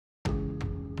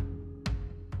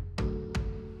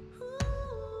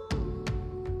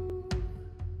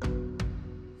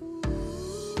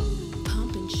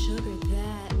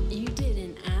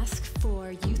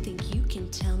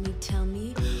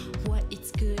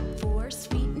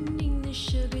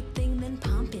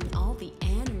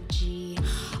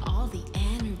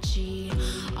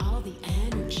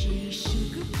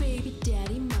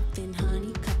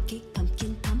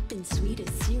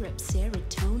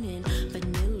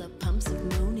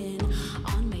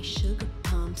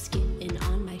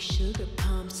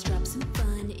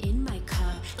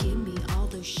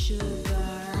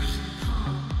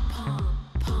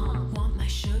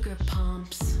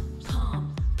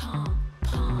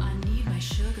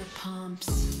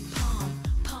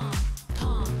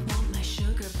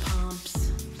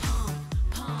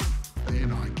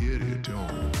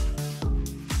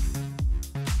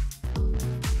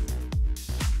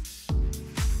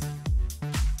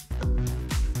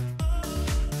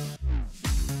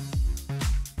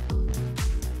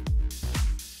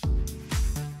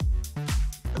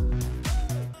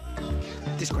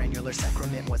granular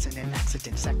sacrament wasn't an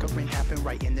accident. Saccharin happened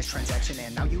right in this transaction.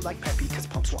 And now you like peppy cause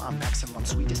pumps were on maximum.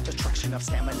 Sweetest destruction of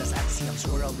stamina's axiom.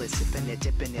 Swirl it, sipping it,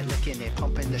 dipping it, licking it,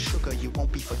 pumping the sugar, you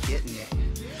won't be forgetting it.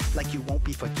 Like you won't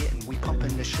be forgetting, we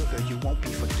pumping the sugar, you won't be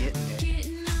forgetting it.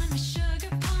 Getting on my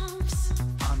sugar pumps.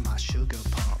 On my sugar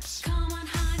pumps. Come on,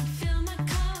 honey, fill my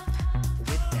cup.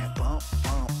 With that bump,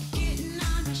 bump. Getting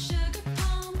on my sugar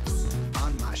pumps.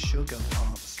 On my sugar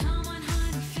pumps. Come on,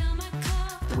 honey, fill my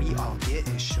cup. We all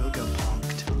getting sugar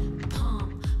punked.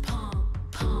 Pump, pump,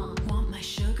 pump. Want my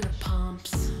sugar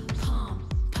pumps. Pump,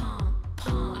 pump,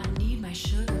 pump. I need my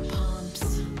sugar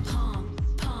pumps. Pump,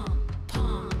 pump,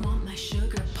 pump. Want my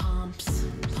sugar pumps.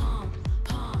 Pump,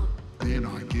 pump. Then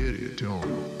I get it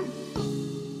done.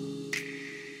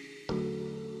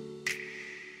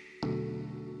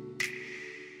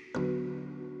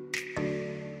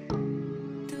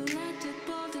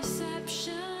 Delectable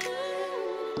deception.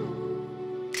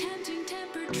 Tempting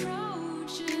temper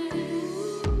Trojan.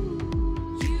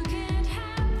 You can't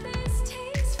have this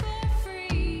taste for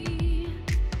free.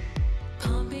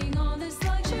 Pumping all this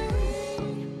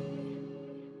luxury.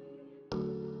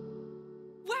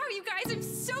 Wow, you guys, I'm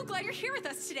so glad you're here with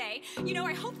us today. You know,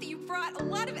 I hope that you brought a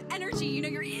lot of energy, you know,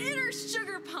 your inner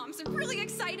sugar pumps. I'm really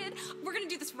excited. We're gonna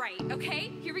do this right,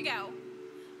 okay? Here we go.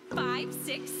 5,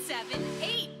 6, 7,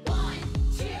 8. 1,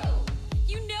 2,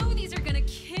 You know these are gonna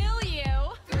kill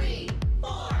you. 3,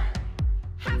 4,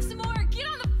 Have some more, get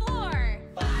on the floor.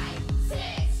 5,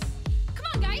 6, Come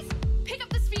on, guys, pick up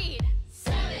the speed.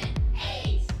 7,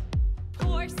 8.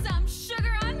 Pour some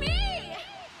sugar on me.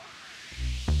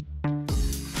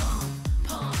 Pump,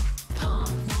 pump, pump.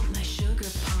 Want my sugar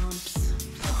pumps.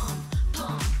 Pump,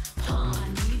 pump, pump. I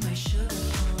need my sugar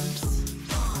pumps.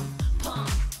 Pump, pump,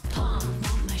 pump.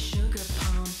 Want my sugar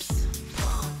pumps.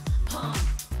 Pump, pump,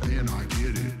 Then I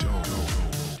get it done.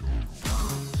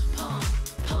 pump, pump,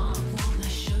 pump. Want my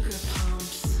sugar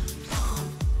pumps. Pump,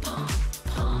 pump,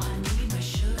 pump. I need my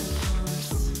sugar pumps.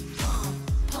 Pump,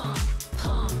 pump,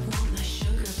 pump. Want my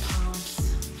sugar pumps.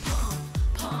 Pump,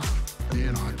 pump.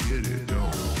 Then I get it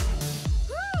done.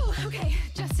 Woo! Okay,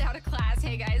 just out of class.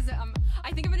 Hey guys,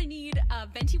 I think I'm gonna need a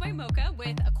venti white mocha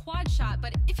with a quad shot,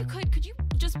 but if you could you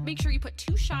just make sure you put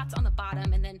 2 shots on the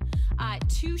bottom and then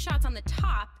 2 shots on the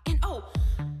top? And oh,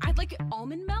 I'd like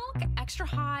almond milk, extra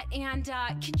hot, and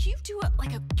could you do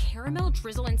like a caramel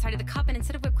drizzle inside of the cup, and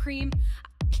instead of whipped cream,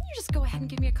 can you just go ahead and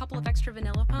give me a couple of extra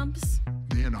vanilla pumps?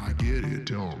 Then I get it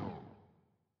done.